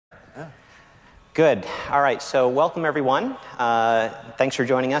Yeah. Good. All right, so welcome everyone. Thanks for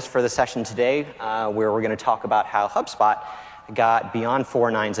joining us for the session today where we're going to talk about how HubSpot got beyond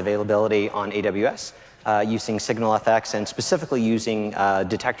 4 nines availability on AWS using SignalFX and specifically using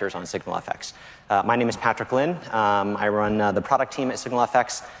detectors on SignalFX. My name is Patrick Lin. I run the product team at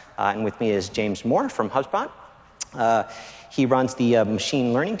SignalFX, and with me is James Moore from HubSpot. He runs the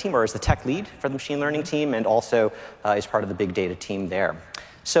machine learning team, or is the tech lead for the machine learning team, and also is part of the big data team there.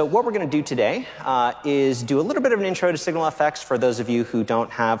 So what we're going to do today is do a little bit of an intro to SignalFX for those of you who don't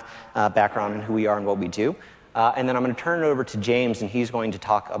have background in who we are and what we do. And then I'm going to turn it over to James, and he's going to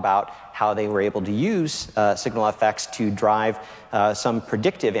talk about how they were able to use SignalFX to drive some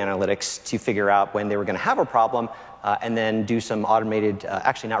predictive analytics to figure out when they were going to have a problem, and then do some automated,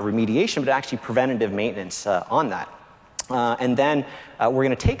 actually not remediation, but actually preventative maintenance on that. And then we're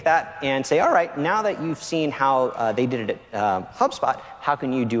going to take that and say, all right, now that you've seen how they did it at HubSpot, how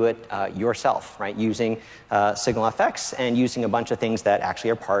can you do it yourself, right, using SignalFX and using a bunch of things that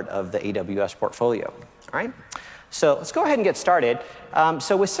actually are part of the AWS portfolio. All right? So let's go ahead and get started.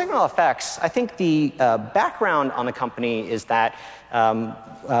 So with SignalFX, I think the background on the company is that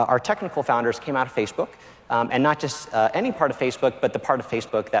our technical founders came out of Facebook, and not just any part of Facebook, but the part of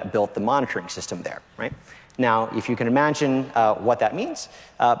Facebook that built the monitoring system there, right? Now, if you can imagine what that means,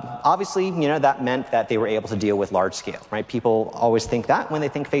 obviously, you know, that meant that they were able to deal with large scale, right? People always think that when they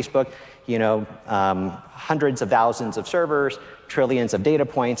think Facebook, you know, hundreds of thousands of servers, trillions of data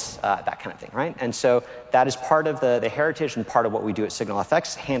points, that kind of thing, right? And so that is part of the heritage and part of what we do at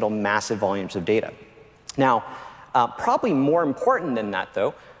SignalFX, handle massive volumes of data. Now, probably more important than that,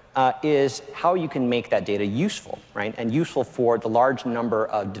 though, is how you can make that data useful, right? And useful for the large number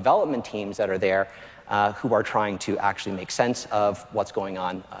of development teams that are there who are trying to actually make sense of what's going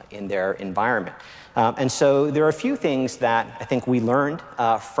on in their environment. And so there are a few things that I think we learned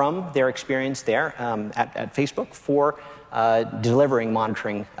from their experience there at Facebook for delivering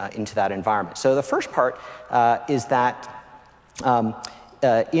monitoring into that environment. So the first part is that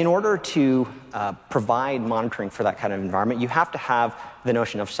in order to provide monitoring for that kind of environment, you have to have the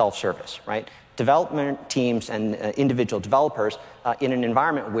notion of self-service, right? Development teams and individual developers in an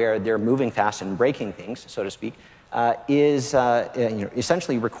environment where they're moving fast and breaking things, so to speak,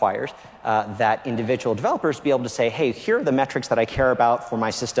 essentially requires that individual developers be able to say, hey, here are the metrics that I care about for my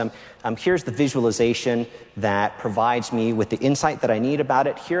system. Here's the visualization that provides me with the insight that I need about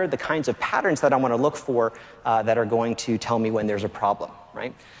it. Here are the kinds of patterns that I want to look for that are going to tell me when there's a problem,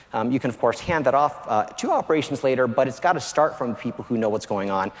 right? You can, of course, hand that off to operations later, but it's got to start from people who know what's going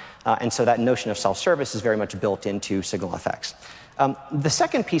on. And so that notion of self-service is very much built into SignalFX. The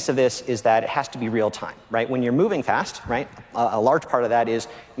second piece of this is that it has to be real time, right? When you're moving fast, right, a large part of that is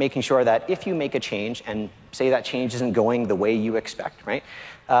making sure that if you make a change and say that change isn't going the way you expect, right,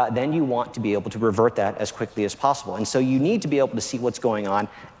 then you want to be able to revert that as quickly as possible. And so you need to be able to see what's going on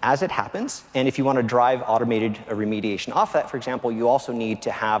as it happens. And if you want to drive automated remediation off that, for example, you also need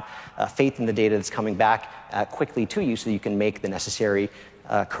to have faith in the data that's coming back quickly to you so you can make the necessary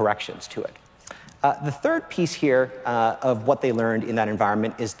corrections to it. The third piece here of what they learned in that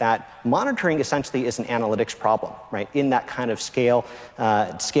environment is that monitoring essentially is an analytics problem, right? In that kind of scaled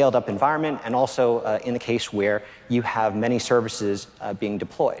up environment, and also in the case where you have many services being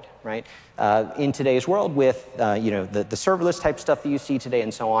deployed, right? In today's world with you know, the serverless type stuff that you see today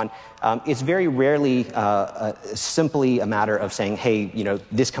and so on, it's very rarely simply a matter of saying, hey, you know,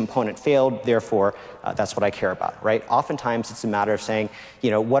 this component failed, therefore that's what I care about, right? Oftentimes it's a matter of saying,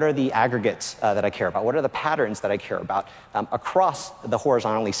 you know, what are the aggregates that I care about? What are the patterns that I care about across the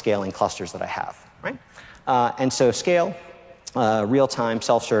horizontally scaling clusters that I have, right? And so scale, real-time,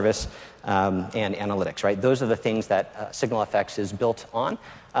 self-service, and analytics, right? Those are the things that SignalFX is built on.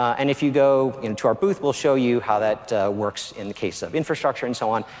 And if you go to our booth, we'll show you how that works in the case of infrastructure and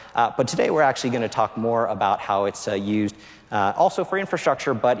so on. But today we're actually going to talk more about how it's used also for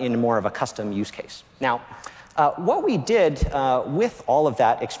infrastructure, but in more of a custom use case. Now, what we did with all of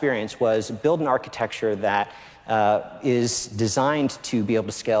that experience was build an architecture that is designed to be able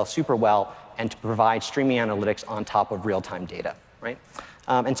to scale super well and to provide streaming analytics on top of real-time data, right?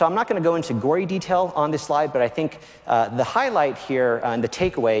 And so I'm not going to go into gory detail on this slide, but I think the highlight here and the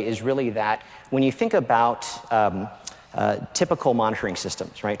takeaway is really that when you think about typical monitoring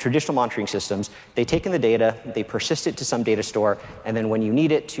systems, right? Traditional monitoring systems, they take in the data, they persist it to some data store, and then when you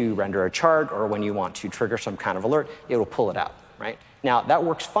need it to render a chart or when you want to trigger some kind of alert, it will pull it out, right? Now, that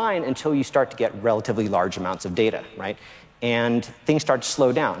works fine until you start to get relatively large amounts of data, right? and things start to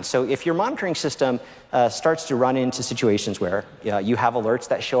slow down. So if your monitoring system starts to run into situations where you have alerts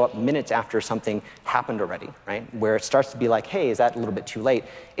that show up minutes after something happened already, right? Where it starts to be like, hey, is that a little bit too late?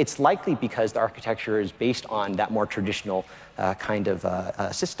 It's likely because the architecture is based on that more traditional kind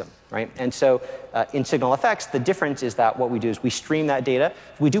of system, right? And so in SignalFX, the difference is that what we do is we stream that data.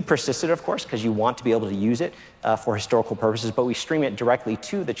 We do persist it, of course, because you want to be able to use it for historical purposes, but we stream it directly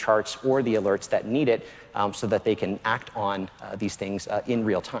to the charts or the alerts that need it so that they can act on these things in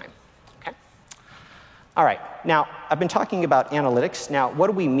real time. Okay? All right. Now, I've been talking about analytics. Now, what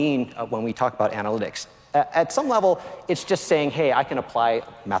do we mean when we talk about analytics? At some level, it's just saying, hey, I can apply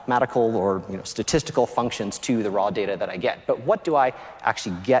mathematical or statistical functions to the raw data that I get. But what do I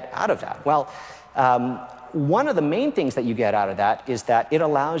actually get out of that? Well, one of the main things that you get out of that is that it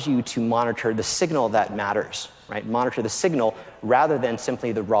allows you to monitor the signal that matters, right? Monitor the signal rather than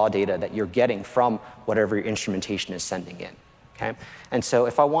simply the raw data that you're getting from whatever your instrumentation is sending in. Okay? And so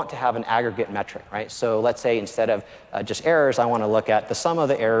if I want to have an aggregate metric, right? So let's say instead of just errors, I want to look at the sum of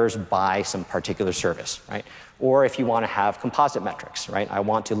the errors by some particular service, right? Or if you want to have composite metrics, right? I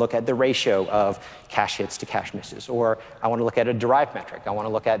want to look at the ratio of cache hits to cache misses. Or I want to look at a derived metric. I want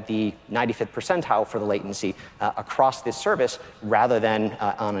to look at the 95th percentile for the latency across this service rather than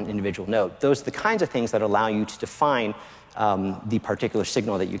on an individual node. Those are the kinds of things that allow you to define the particular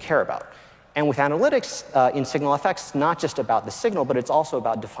signal that you care about. And with analytics in SignalFX, it's not just about the signal, but it's also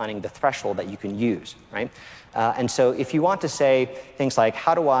about defining the threshold that you can use, right? And so if you want to say things like,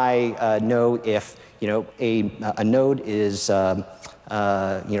 how do I know if a node is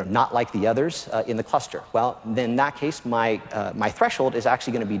not like the others in the cluster? Well, then in that case, my threshold is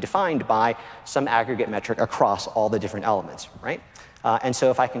actually going to be defined by some aggregate metric across all the different elements, right? And so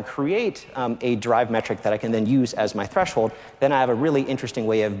if I can create a derived metric that I can then use as my threshold, then I have a really interesting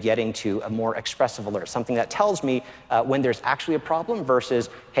way of getting to a more expressive alert, something that tells me when there's actually a problem versus,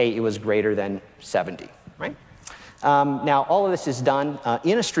 hey, it was greater than 70, right? Now, all of this is done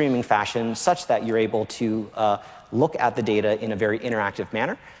in a streaming fashion such that you're able to look at the data in a very interactive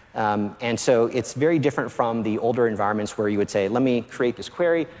manner. And so it's very different from the older environments where you would say, let me create this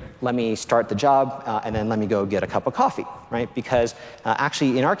query, let me start the job, and then let me go get a cup of coffee, right? Because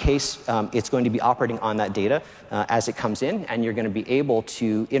actually, in our case, it's going to be operating on that data as it comes in, and you're going to be able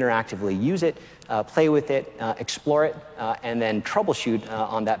to interactively use it, play with it, explore it, and then troubleshoot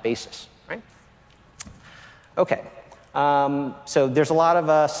on that basis, right? OK. So there's a lot of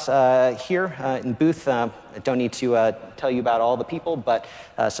us here in the booth. I don't need to tell you about all the people, but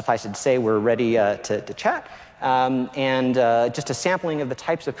suffice it to say we're ready to chat. And just a sampling of the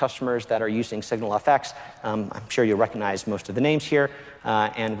types of customers that are using SignalFX. I'm sure you'll recognize most of the names here.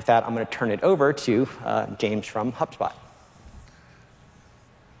 And with that, I'm going to turn it over to James from HubSpot.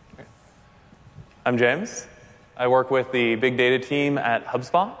 I'm James. I work with the big data team at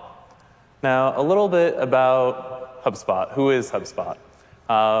HubSpot. Now, a little bit about HubSpot. Who is HubSpot?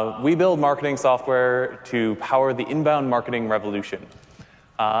 We build marketing software to power the inbound marketing revolution.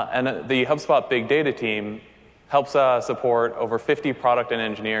 And the HubSpot big data team helps support over 50 product and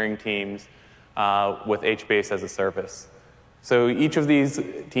engineering teams with HBase as a service. So each of these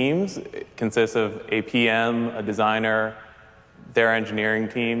teams consists of a PM, a designer, their engineering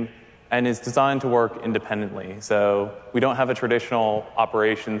team, and is designed to work independently. So we don't have a traditional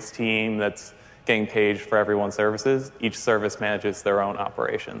operations team that's getting paged for everyone's services. Each service manages their own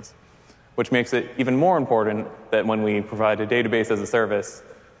operations, which makes it even more important that when we provide a database as a service,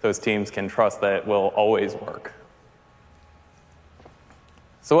 those teams can trust that it will always work.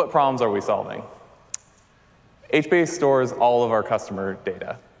 So what problems are we solving? HBase stores all of our customer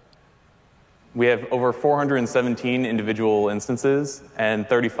data. We have over 417 individual instances and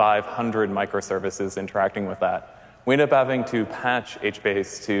 3,500 microservices interacting with that. We end up having to patch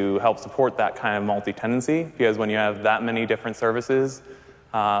HBase to help support that kind of multi-tenancy, because when you have that many different services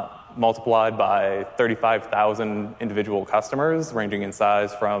multiplied by 35,000 individual customers, ranging in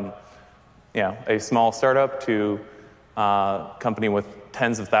size from a small startup to a company with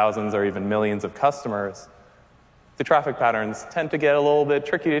tens of thousands or even millions of customers, the traffic patterns tend to get a little bit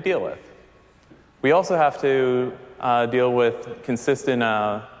tricky to deal with. We also have to deal with consistent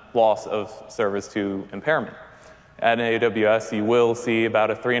loss of service to impairment. At AWS, you will see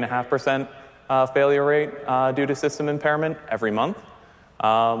about a 3.5% failure rate due to system impairment every month.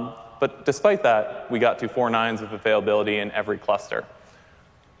 But despite that, we got to 4 nines of availability in every cluster.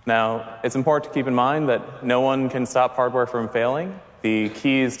 Now, it's important to keep in mind that no one can stop hardware from failing. The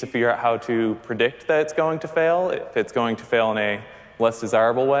key is to figure out how to predict that it's going to fail, if it's going to fail in a less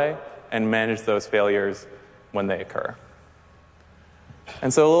desirable way, and manage those failures when they occur.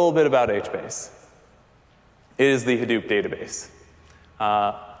 And so a little bit about HBase. is the Hadoop database.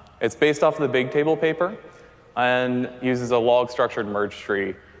 It's based off of the Bigtable paper and uses a log-structured merge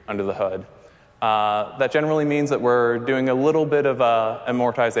tree under the hood. That generally means that we're doing a little bit of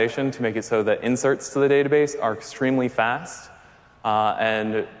amortization to make it so that inserts to the database are extremely fast.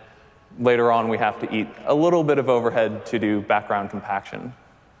 And later on, we have to eat a little bit of overhead to do background compaction.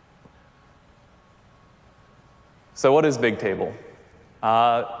 So what is Bigtable?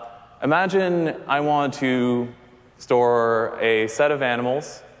 Imagine I want to store a set of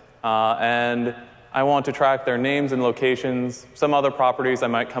animals, and I want to track their names and locations, some other properties I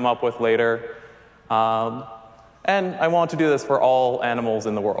might come up with later. And I want to do this for all animals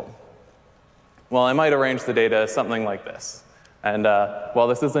in the world. Well, I might arrange the data something like this. And while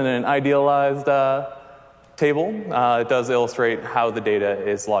this isn't an idealized table, it does illustrate how the data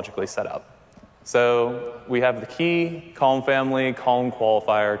is logically set up. So we have the key, column family, column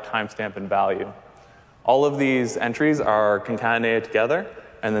qualifier, timestamp, and value. All of these entries are concatenated together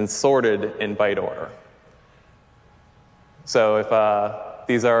and then sorted in byte order. So if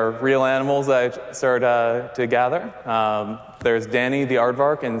these are real animals that I started to gather, there's Danny the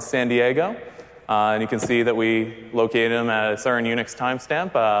aardvark in San Diego. And you can see that we located him at a certain Unix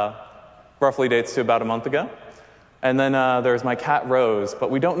timestamp, roughly dates to about a month ago. And then there's my cat Rose,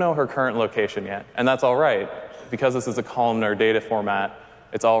 but we don't know her current location yet. And that's all right. Because this is a columnar data format,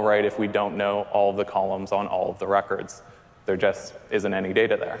 it's all right if we don't know all of the columns on all of the records. There just isn't any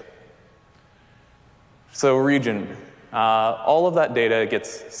data there. So region. All of that data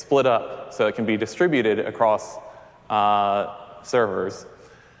gets split up so it can be distributed across servers.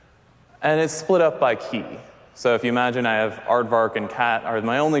 And it's split up by key. So if you imagine I have aardvark and cat are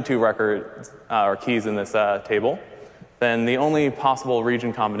my only two records or keys in this table, then the only possible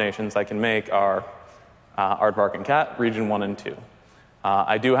region combinations I can make are aardvark and cat, region 1 and 2.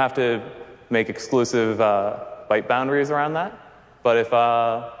 I do have to make exclusive byte boundaries around that. But if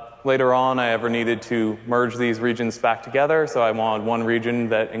later on I ever needed to merge these regions back together, so I wanted one region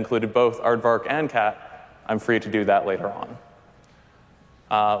that included both aardvark and cat, I'm free to do that later on.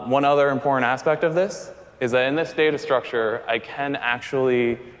 One other important aspect of this is that in this data structure, I can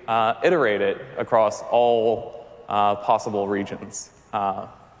actually iterate it across all possible regions.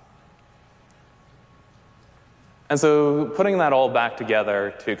 And so putting that all back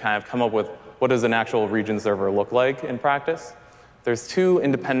together to kind of come up with what does an actual region server look like in practice, there's two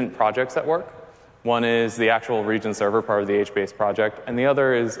independent projects at work. One is the actual region server, part of the HBase project, and the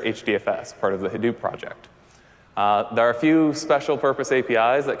other is HDFS, part of the Hadoop project. There are a few special purpose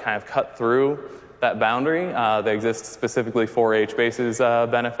APIs that kind of cut through that boundary. They exist specifically for HBase's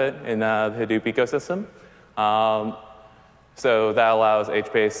benefit in the Hadoop ecosystem. So that allows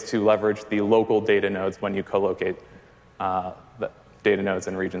HBase to leverage the local data nodes when you co-locate the data nodes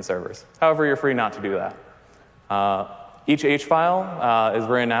and region servers. However, you're free not to do that. Each H file is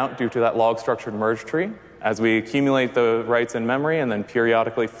written out due to that log structured merge tree. As we accumulate the writes in memory and then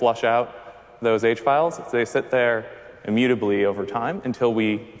periodically flush out those H files, they sit there immutably over time until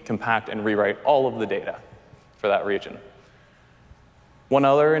we compact and rewrite all of the data for that region. One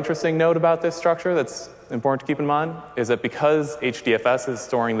other interesting note about this structure that's important to keep in mind is that because HDFS is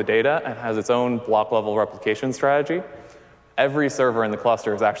storing the data and has its own block-level replication strategy, every server in the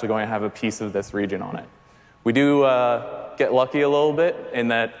cluster is actually going to have a piece of this region on it. We do get lucky a little bit in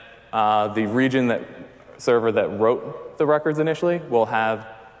that the region server that wrote the records initially will have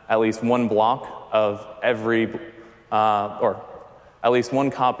at least one block of every, or at least one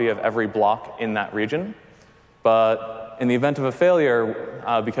copy of every block in that region. But in the event of a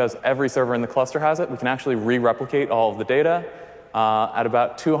failure, because every server in the cluster has it, we can actually re-replicate all of the data at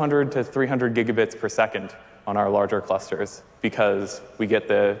about 200 to 300 gigabits per second on our larger clusters because we get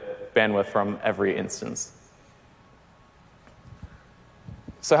the bandwidth from every instance.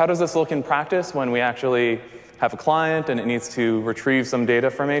 So how does this look in practice when we actually have a client and it needs to retrieve some data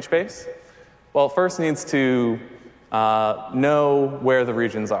from HBase? Well, it first needs to know where the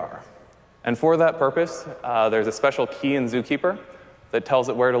regions are. And for that purpose, there's a special key in Zookeeper that tells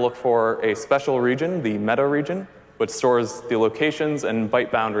it where to look for a special region, the meta region, which stores the locations and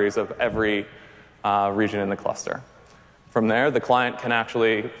byte boundaries of every region in the cluster. From there, the client can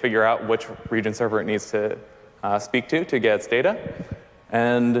actually figure out which region server it needs to speak to get its data,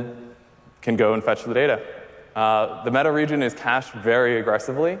 and can go and fetch the data. The meta region is cached very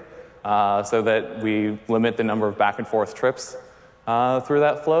aggressively so that we limit the number of back and forth trips through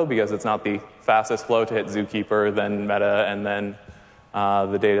that flow because it's not the fastest flow to hit Zookeeper, then meta, and then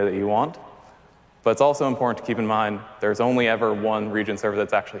the data that you want. But it's also important to keep in mind there's only ever one region server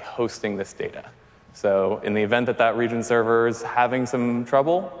that's actually hosting this data. So in the event that that region server is having some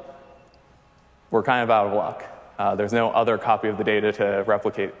trouble, we're kind of out of luck. There's no other copy of the data to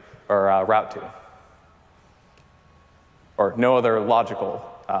replicate or route to, or no other logical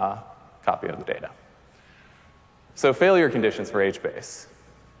copy of the data. So failure conditions for HBase.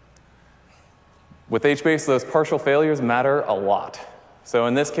 With HBase, those partial failures matter a lot. So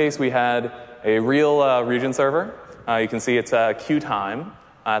in this case, we had a real region server. You can see it's queue time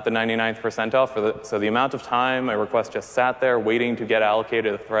at the 99th percentile. So the amount of time a request just sat there waiting to get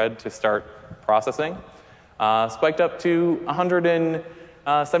allocated a thread to start processing spiked up to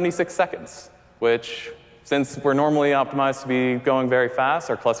 176 seconds, which, since we're normally optimized to be going very fast,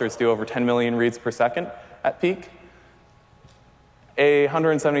 our clusters do over 10 million reads per second at peak.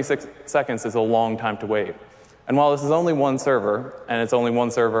 176 seconds is a long time to wait. And while this is only one server, and it's only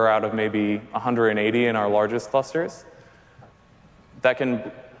one server out of maybe 180 in our largest clusters, that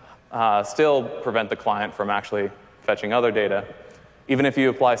can still prevent the client from actually fetching other data. Even if you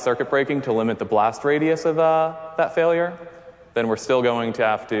apply circuit breaking to limit the blast radius of that failure, then we're still going to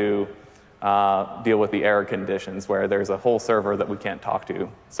have to deal with the error conditions where there's a whole server that we can't talk to.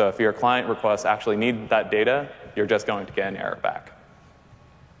 So if your client requests actually need that data, you're just going to get an error back.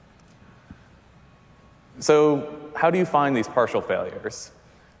 So how do you find these partial failures?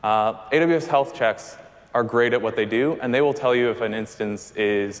 AWS health checks are great at what they do, and they will tell you if an instance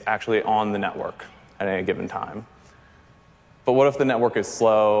is actually on the network at any given time. But what if the network is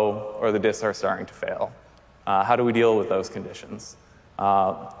slow or the disks are starting to fail? How do we deal with those conditions?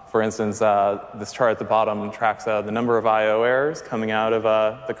 For instance, this chart at the bottom tracks the number of I/O errors coming out of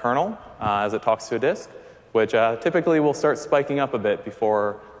the kernel as it talks to a disk, which typically will start spiking up a bit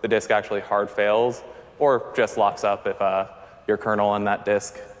before the disk actually hard fails or just locks up if your kernel and that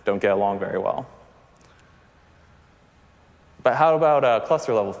disk don't get along very well. But how about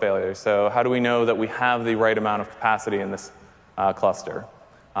cluster level failures? So how do we know that we have the right amount of capacity in this cluster?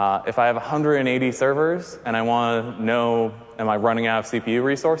 If I have 180 servers and I want to know, am I running out of CPU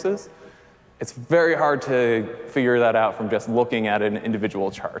resources? It's very hard to figure that out from just looking at an individual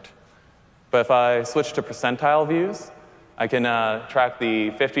chart. But if I switch to percentile views, I can track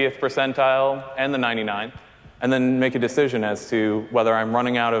the 50th percentile and the 99th, and then make a decision as to whether I'm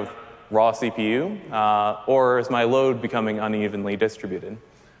running out of raw CPU or is my load becoming unevenly distributed.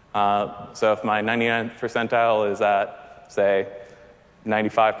 So if my 99th percentile is at, say,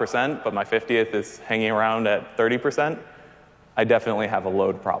 95%, but my 50th is hanging around at 30%, I definitely have a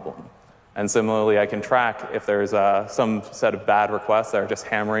load problem. And similarly, I can track if there's some set of bad requests that are just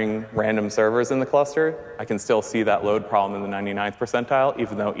hammering random servers in the cluster. I can still see that load problem in the 99th percentile,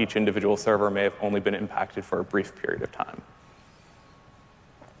 even though each individual server may have only been impacted for a brief period of time.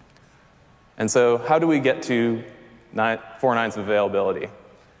 And so how do we get to 4 nines of availability?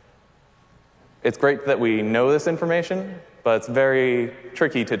 It's great that we know this information, but it's very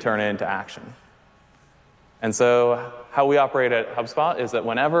tricky to turn it into action. And so how we operate at HubSpot is that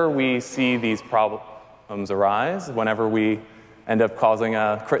whenever we see these problems arise, whenever we end up causing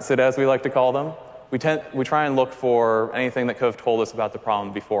a crit sit, as we like to call them, we try and look for anything that could have told us about the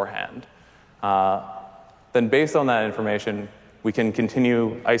problem beforehand. Then based on that information, we can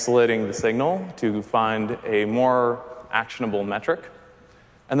continue isolating the signal to find a more actionable metric.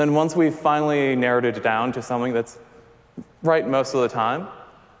 And then once we've finally narrowed it down to something that's right most of the time,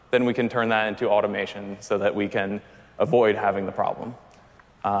 then we can turn that into automation so that we can avoid having the problem.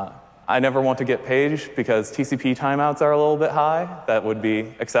 I never want to get paged because TCP timeouts are a little bit high. That would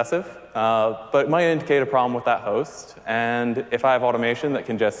be excessive, but it might indicate a problem with that host. And if I have automation that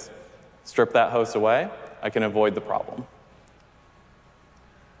can just strip that host away, I can avoid the problem.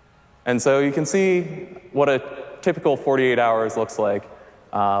 And so you can see what a typical 48 hours looks like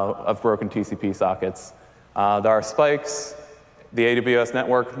of broken TCP sockets. There are spikes. The AWS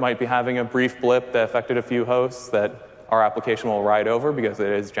network might be having a brief blip that affected a few hosts that our application will ride over because it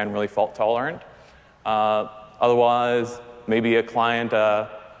is generally fault tolerant. Otherwise, maybe a client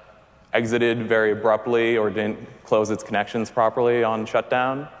exited very abruptly or didn't close its connections properly on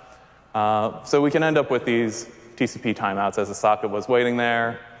shutdown. So we can end up with these TCP timeouts as the socket was waiting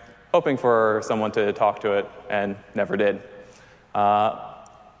there, hoping for someone to talk to it, and never did. But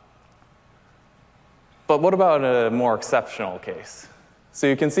what about a more exceptional case? So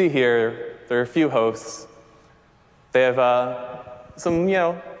you can see here, there are a few hosts. They have some,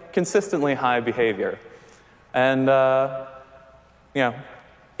 consistently high behavior. And,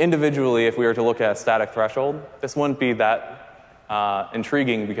 individually, if we were to look at a static threshold, this wouldn't be that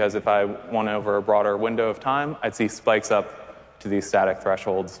intriguing because if I went over a broader window of time, I'd see spikes up to these static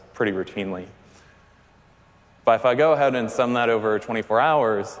thresholds pretty routinely. But if I go ahead and sum that over 24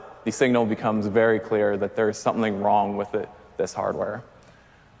 hours, the signal becomes very clear that there's something wrong with this hardware.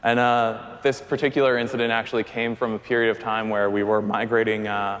 And this particular incident actually came from a period of time where we were migrating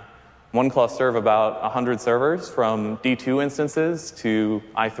one cluster of about 100 servers from D2 instances to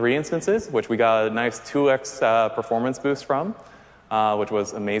i3 instances, which we got a nice 2x performance boost from, which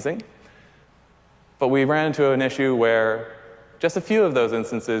was amazing. But we ran into an issue where just a few of those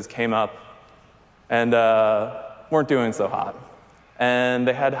instances came up and weren't doing so hot. And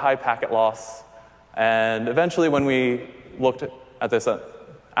they had high packet loss. And eventually, when we looked at this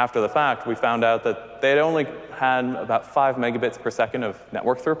after the fact, we found out that they had only had about 5 megabits per second of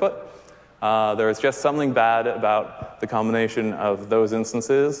network throughput. There was just something bad about the combination of those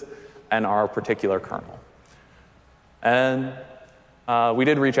instances and our particular kernel. And we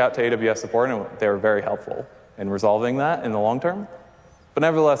did reach out to AWS support, and they were very helpful in resolving that in the long term. But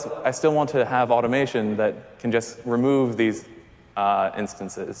nevertheless, I still want to have automation that can just remove these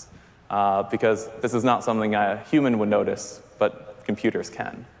instances, because this is not something a human would notice, but computers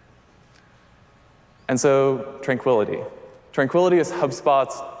can. And so, Tranquility. Tranquility is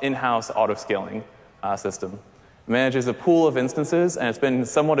HubSpot's in-house auto-scaling system. It manages a pool of instances, and it's been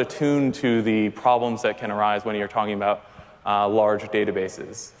somewhat attuned to the problems that can arise when you're talking about large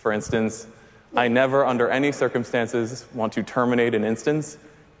databases. For instance, I never, under any circumstances, want to terminate an instance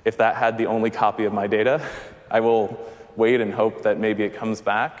if that had the only copy of my data. I will wait and hope that maybe it comes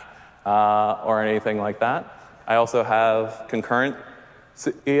back or anything like that. I also have concurrent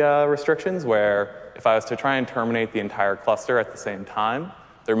restrictions where if I was to try and terminate the entire cluster at the same time,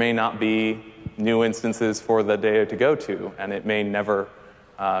 there may not be new instances for the data to go to, and it may never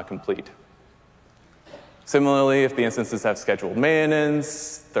complete. Similarly, if the instances have scheduled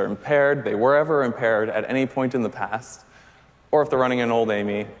maintenance, they're impaired, they were ever impaired at any point in the past, or if they're running an old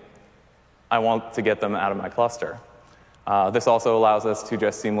AMI, I want to get them out of my cluster. This also allows us to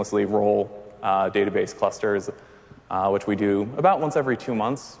just seamlessly roll database clusters, which we do about once every 2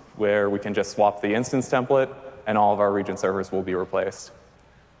 months, where we can just swap the instance template, and all of our region servers will be replaced.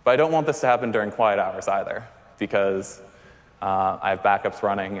 But I don't want this to happen during quiet hours either, because I have backups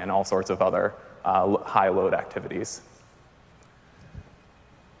running and all sorts of other high-load activities.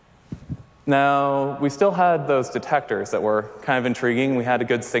 Now, we still had those detectors that were kind of intriguing. We had a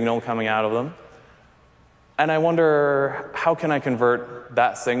good signal coming out of them. And I wonder, how can I convert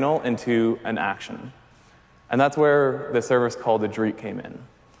that signal into an action? And that's where the service called Adreet came in,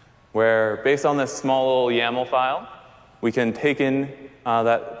 where based on this small little YAML file, we can take in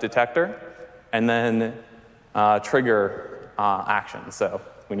that detector and then trigger actions. So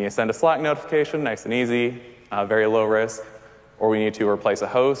we need to send a Slack notification, nice and easy, very low risk. Or we need to replace a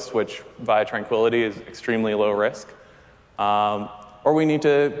host, which via Tranquility is extremely low risk. Or we need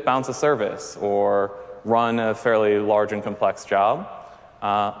to bounce a service or run a fairly large and complex job.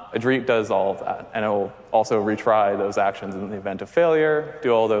 Adreet does all of that, and it will also retry those actions in the event of failure,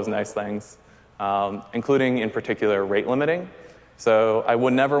 do all those nice things, including, in particular, rate limiting. So I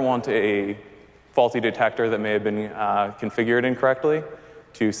would never want a faulty detector that may have been configured incorrectly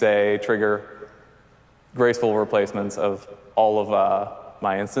to, say, trigger graceful replacements of all of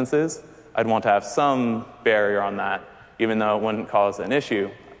my instances. I'd want to have some barrier on that, even though it wouldn't cause an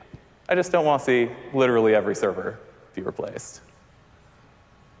issue. I just don't want to see literally every server be replaced.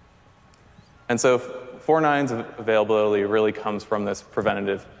 And so 4.9's availability really comes from this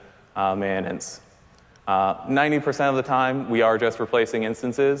preventative maintenance. 90% of the time, we are just replacing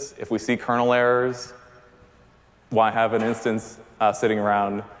instances. If we see kernel errors, why have an instance sitting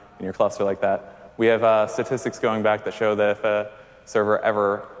around in your cluster like that? We have statistics going back that show that if a server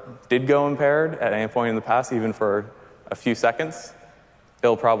ever did go impaired at any point in the past, even for a few seconds,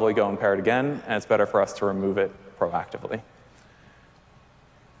 it'll probably go impaired again, and it's better for us to remove it proactively.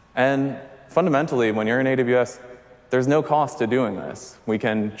 And fundamentally, when you're in AWS, there's no cost to doing this. We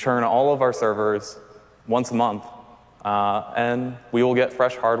can churn all of our servers once a month, and we will get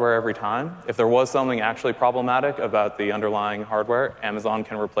fresh hardware every time. If there was something actually problematic about the underlying hardware, Amazon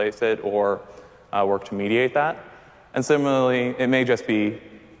can replace it or work to mediate that. And similarly, it may just be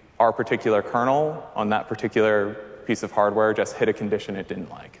our particular kernel on that particular piece of hardware just hit a condition it didn't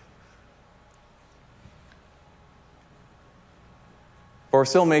like. But we're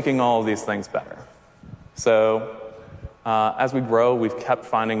still making all of these things better. So as we grow, we've kept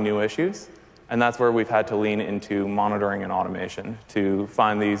finding new issues, and that's where we've had to lean into monitoring and automation to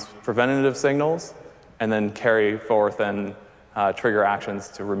find these preventative signals and then carry forth and trigger actions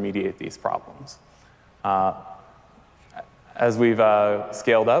to remediate these problems. As we've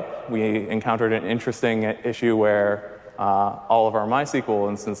scaled up, we encountered an interesting issue where all of our MySQL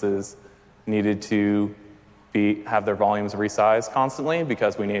instances needed to have their volumes resized constantly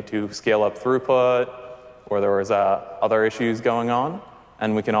because we needed to scale up throughput, or there was other issues going on.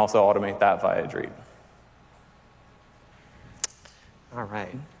 and we can also automate that via Dreet. All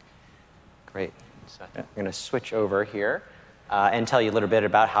right. Great. So I'm going to switch over here and tell you a little bit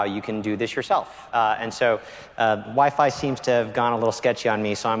about how you can do this yourself. Wi-Fi seems to have gone a little sketchy on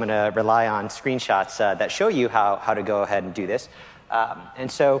me, so I'm going to rely on screenshots that show you how to go ahead and do this.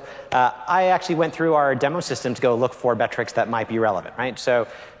 I actually went through our demo system to go look for metrics that might be relevant, right? So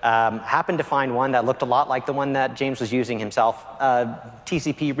happened to find one that looked a lot like the one that James was using himself.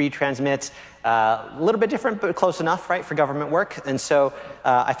 TCP retransmits, a little bit different, but close enough, right, for government work. And so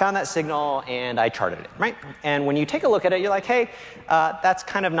I found that signal, and I charted it, right? And when you take a look at it, you're like, hey, that's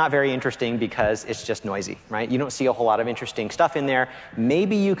kind of not very interesting because it's just noisy, right? You don't see a whole lot of interesting stuff in there.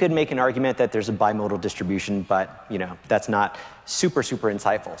 Maybe you could make an argument that there's a bimodal distribution, but that's not super, super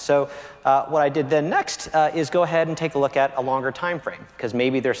insightful. So what I did then next is go ahead and take a look at a longer time frame, because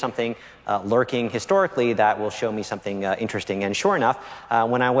maybe there's something lurking historically that will show me something interesting. And sure enough,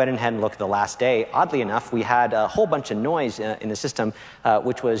 when I went ahead and looked at the last day, oddly enough, we had a whole bunch of noise in the system,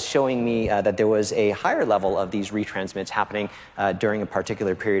 which was showing me that there was a higher level of these retransmits happening during a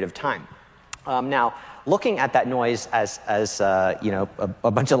particular period of time. Now, looking at that noise as a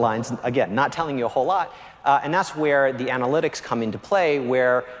bunch of lines, again, not telling you a whole lot, and that's where the analytics come into play,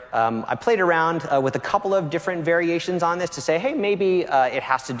 where I played around with a couple of different variations on this to say, hey, maybe it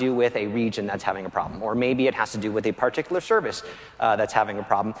has to do with a region that's having a problem, or maybe it has to do with a particular service that's having a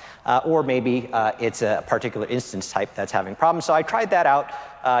problem, or maybe it's a particular instance type that's having a problem. So I tried that out.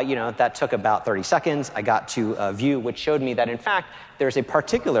 That took about 30 seconds. I got to a view which showed me that, in fact, there's a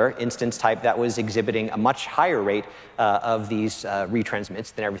particular instance type that was exhibiting a much higher rate of these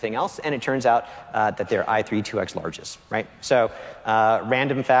retransmits than everything else. And it turns out that they're I3 2x largest, right? So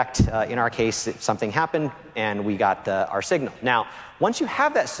random fact, in our case, something happened, and we got our signal. Now, once you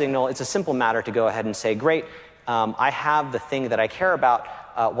have that signal, it's a simple matter to go ahead and say, great, I have the thing that I care about.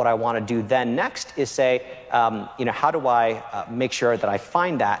 What I want to do then next is say, how do I make sure that I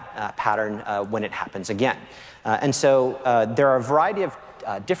find that pattern when it happens again? And so there are a variety of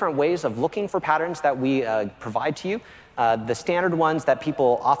different ways of looking for patterns that we provide to you. The standard ones that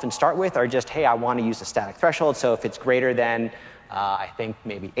people often start with are just, hey, I want to use a static threshold. So if it's greater than, I think,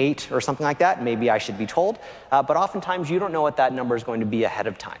 maybe 8 or something like that, maybe I should be told. But oftentimes, you don't know what that number is going to be ahead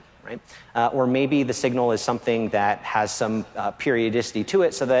of time. Right? Or maybe the signal is something that has some periodicity to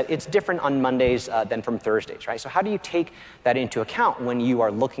it so that it's different on Mondays than from Thursdays, right? So how do you take that into account when you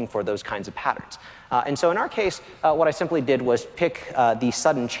are looking for those kinds of patterns? And so in our case, what I simply did was pick the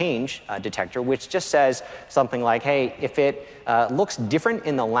sudden change detector, which just says something like, hey, if it looks different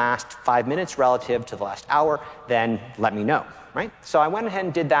in the last 5 minutes relative to the last hour, then let me know, right? So I went ahead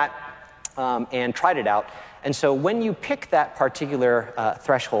and did that and tried it out. And so when you pick that particular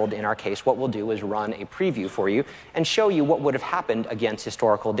threshold, in our case, what we'll do is run a preview for you and show you what would have happened against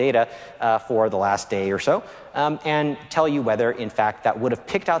historical data for the last day or so, and tell you whether, in fact, that would have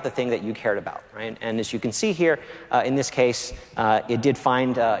picked out the thing that you cared about, right? And as you can see here, in this case, it did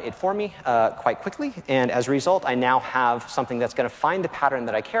find it for me quite quickly. And as a result, I now have something that's going to find the pattern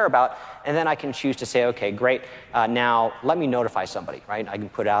that I care about. And then I can choose to say, OK, great, now let me notify somebody, right? I can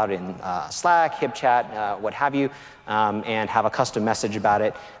put out in Slack, HipChat, what have you, and have a custom message about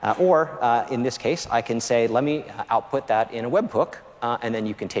it. Or in this case, I can say, let me output that in a webhook, and then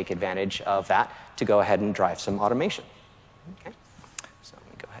you can take advantage of that to go ahead and drive some automation. Okay. So let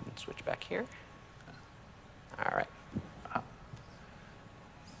me go ahead and switch back here. All right.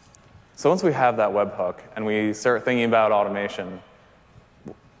 So once we have that webhook and we start thinking about automation,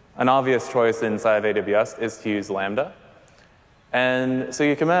 an obvious choice inside of AWS is to use Lambda. And so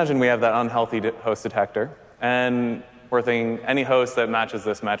you can imagine we have that unhealthy host detector. And we're thinking any host that matches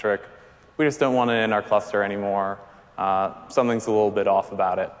this metric, we just don't want it in our cluster anymore. Something's a little bit off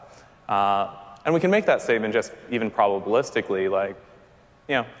about it. And we can make that statement just even probabilistically, like,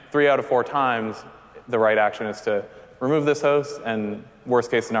 3 out of 4 times, the right action is to remove this host. And worst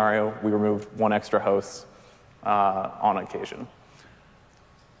case scenario, we remove 1 extra host on occasion.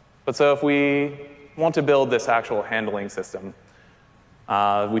 But so if we want to build this actual handling system,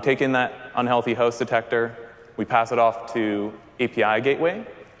 we take in that unhealthy host detector, we pass it off to API Gateway,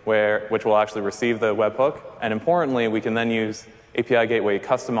 which will actually receive the webhook. And importantly, we can then use API Gateway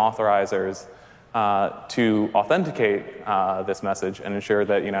custom authorizers to authenticate this message and ensure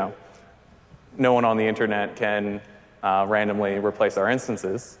that no one on the internet can randomly replace our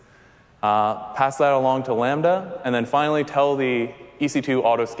instances. Pass that along to Lambda, and then finally tell the EC2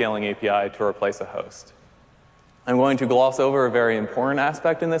 auto-scaling API to replace a host. I'm going to gloss over a very important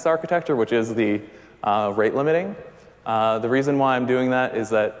aspect in this architecture, which is the rate limiting. The reason why I'm doing that is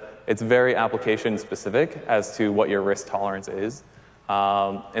that it's very application specific as to what your risk tolerance is.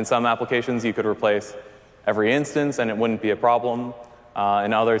 In some applications, you could replace every instance, and it wouldn't be a problem.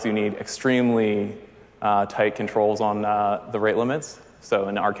 In others, you need extremely tight controls on the rate limits. So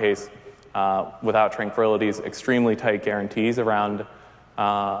in our case, without tranquilities, extremely tight guarantees around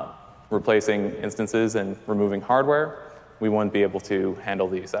replacing instances and removing hardware, we wouldn't be able to handle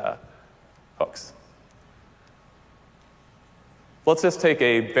these hooks. Let's just take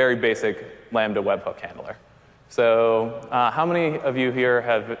a very basic Lambda webhook handler. So how many of you here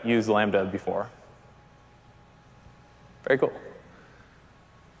have used Lambda before? Very cool.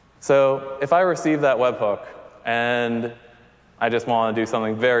 So if I receive that webhook and I just want to do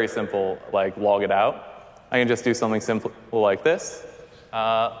something very simple like log it out, I can just do something simple like this.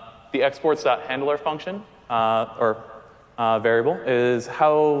 The exports.handler function, variable, is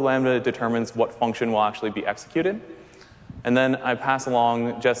how Lambda determines what function will actually be executed. And then I pass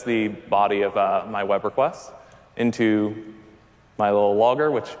along just the body of my web request into my little logger,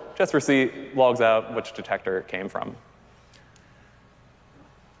 which just logs out which detector it came from.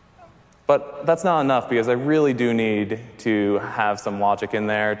 But that's not enough, because I really do need to have some logic in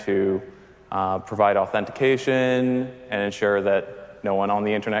there to provide authentication and ensure that no one on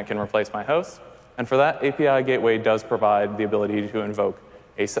the internet can replace my host. And for that, API Gateway does provide the ability to invoke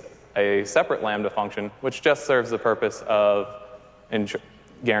a separate Lambda function, which just serves the purpose of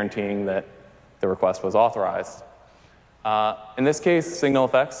guaranteeing that the request was authorized. In this case,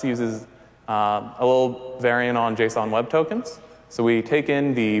 SignalFX uses a little variant on JSON Web Tokens. So we take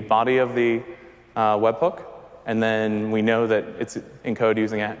in the body of the webhook, and then we know that it's encoded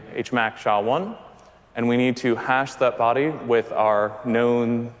using HMAC SHA-1, and we need to hash that body with our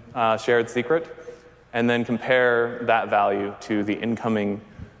known shared secret, and then compare that value to the incoming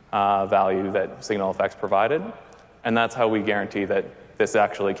value that SignalFX provided. And that's how we guarantee that this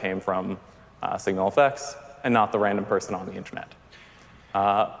actually came from SignalFX and not the random person on the internet.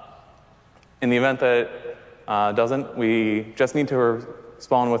 In the event that it doesn't, we just need to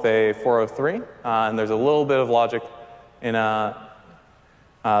respond with a 403. And there's a little bit of logic in the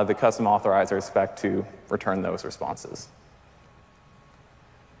custom authorizer spec to return those responses.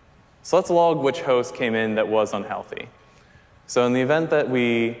 So let's log which host came in that was unhealthy. So in the event that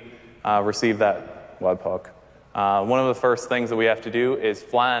we receive that webhook, one of the first things that we have to do is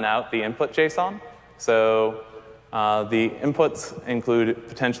flatten out the input JSON. So the inputs include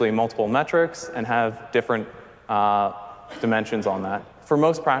potentially multiple metrics and have different dimensions on that. For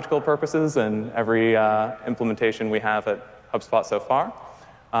most practical purposes and every implementation we have at HubSpot so far,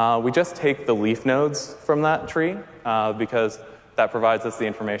 we just take the leaf nodes from that tree because that provides us the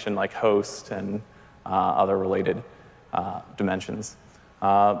information like host and other related dimensions.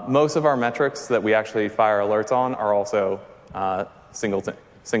 Most of our metrics that we actually fire alerts on are also single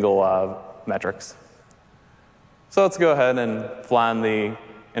metrics. So let's go ahead and flatten the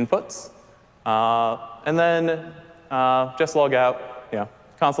inputs. And then just log out,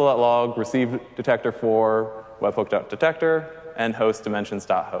 console.log, receive detector for webhook.detector, and host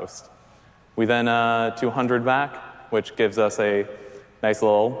dimensions.host. We then 200 back, which gives us a nice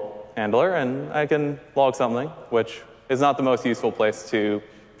little handler, and I can log something, which is not the most useful place to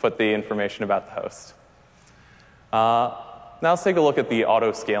put the information about the host. Now let's take a look at the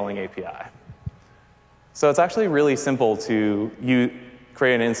auto-scaling API. So it's actually really simple to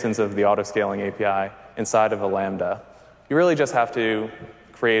create an instance of the auto-scaling API inside of a Lambda. You really just have to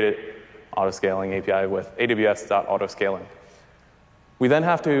create an auto-scaling API with aws.autoscaling. We then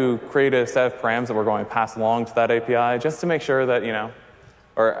have to create a set of params that we're going to pass along to that API just to make sure that,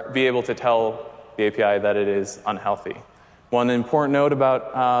 or be able to tell the API that it is unhealthy. One important note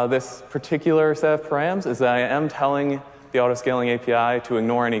about this particular set of params is that I am telling the auto-scaling API to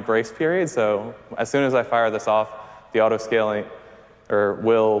ignore any grace period. So as soon as I fire this off, the auto-scaling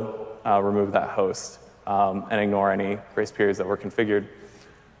will remove that host and ignore any grace periods that were configured.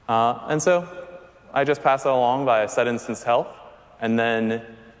 And so I just pass it along by set instance health, and then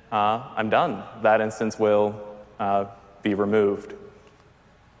I'm done. That instance will be removed.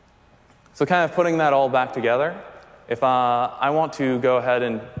 So kind of putting that all back together, if I want to go ahead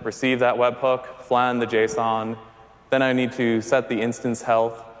and receive that webhook, flatten the JSON, then I need to set the instance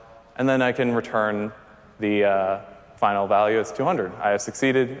health, and then I can return the final value as 200. I have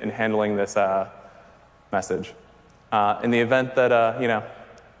succeeded in handling this message. In the event that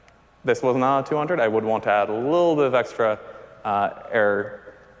this was not 200, I would want to add a little bit of extra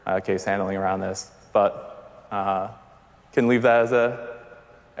error case handling around this, but can leave that as an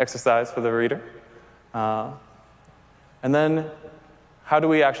exercise for the reader. And then how do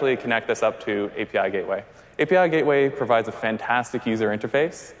we actually connect this up to API Gateway? API Gateway provides a fantastic user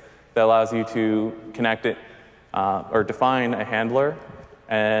interface that allows you to connect it or define a handler,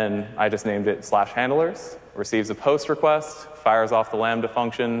 and I just named it /handlers, receives a post request, fires off the Lambda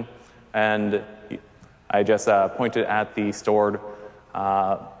function, and I just pointed at the stored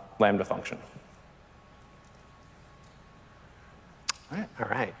Lambda function. All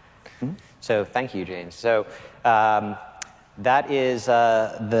right. So thank you, James. So that is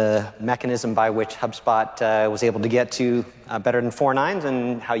the mechanism by which HubSpot was able to get to better than 4 nines,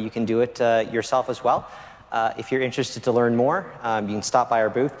 and how you can do it yourself as well. If you're interested to learn more, you can stop by our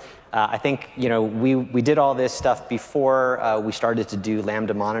booth. I think we did all this stuff before we started to do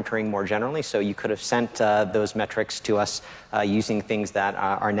Lambda monitoring more generally, so you could have sent those metrics to us using things that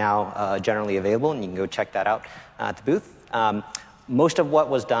are now generally available, and you can go check that out at the booth. Most of what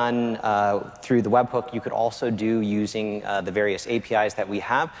was done through the webhook, you could also do using the various APIs that we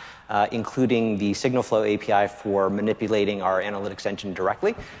have, including the Signalflow API for manipulating our analytics engine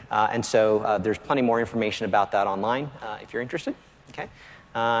directly. And so there's plenty more information about that online if you're interested. Okay.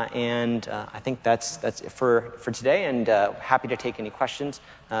 And I think that's it for today, and happy to take any questions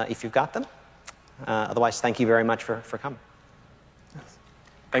if you've got them. Otherwise, thank you very much for coming.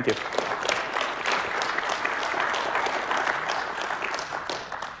 Thank you.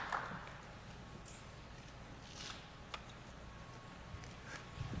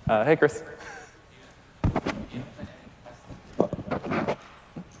 Hey, Chris.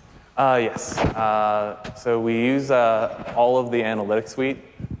 Yes. So we use all of the analytics suite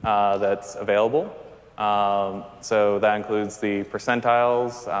that's available. So that includes the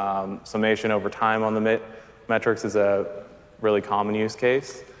percentiles, summation over time on the metrics is a really common use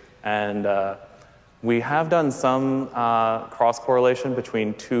case. And we have done some cross-correlation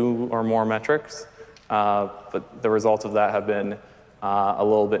between 2 or more metrics, but the results of that have been a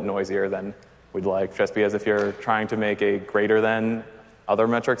little bit noisier than we'd like, just because if you're trying to make a greater than other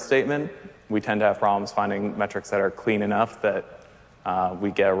metrics statement, we tend to have problems finding metrics that are clean enough that we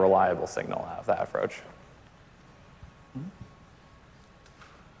get a reliable signal out of that approach.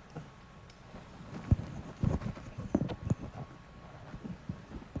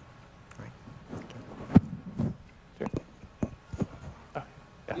 Sure. Oh,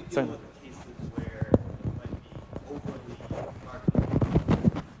 yeah, certainly.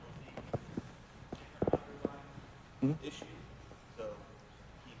 Issue. So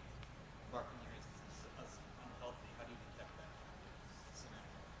keep marketing your instances unhealthy. How do you detect that scenario?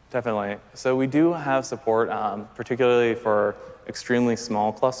 Definitely. So we do have support, particularly for extremely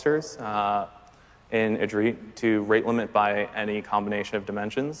small clusters in Idri, to rate limit by any combination of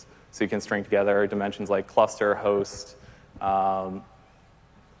dimensions. So you can string together dimensions like cluster, host,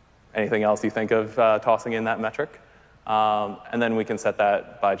 anything else you think of tossing in that metric. And then we can set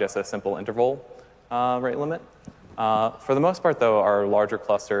that by just a simple interval rate limit. For the most part, though, our larger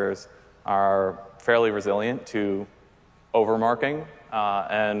clusters are fairly resilient to overmarking,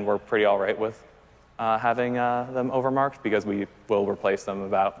 and we're pretty all right with having them overmarked, because we will replace them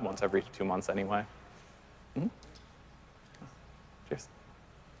about once every 2 months anyway. Mm-hmm. Cheers.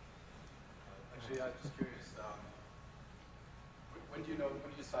 Actually, I'm just curious, when do you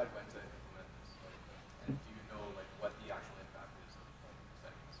decide when to implement this? And do you know what the actual impact is of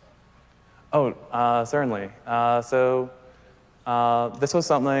setting this up? Oh, certainly. So this was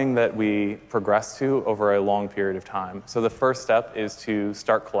something that we progressed to over a long period of time. So the first step is to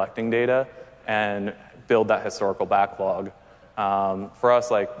start collecting data and build that historical backlog. For us,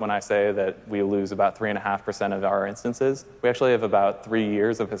 like when I say that we lose about 3.5% of our instances, we actually have about 3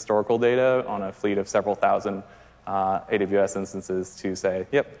 years of historical data on a fleet of several thousand AWS instances to say,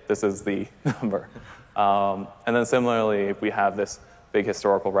 yep, this is the number. And then similarly, we have this big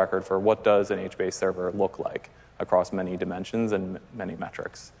historical record for what does an HBase server look like across many dimensions and many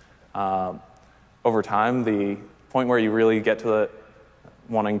metrics. Over time, the point where you really get to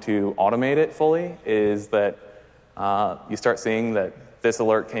wanting to automate it fully is that you start seeing that this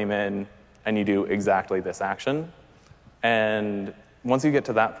alert came in and you do exactly this action. And once you get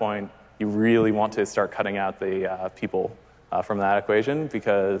to that point, you really want to start cutting out the people from that equation,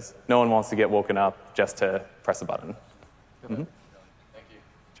 because no one wants to get woken up just to press a button. Mm-hmm. Thank you.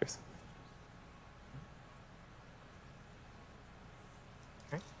 Cheers.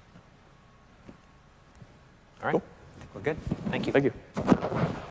 All right. Cool. We're good. Thank you. Thank you.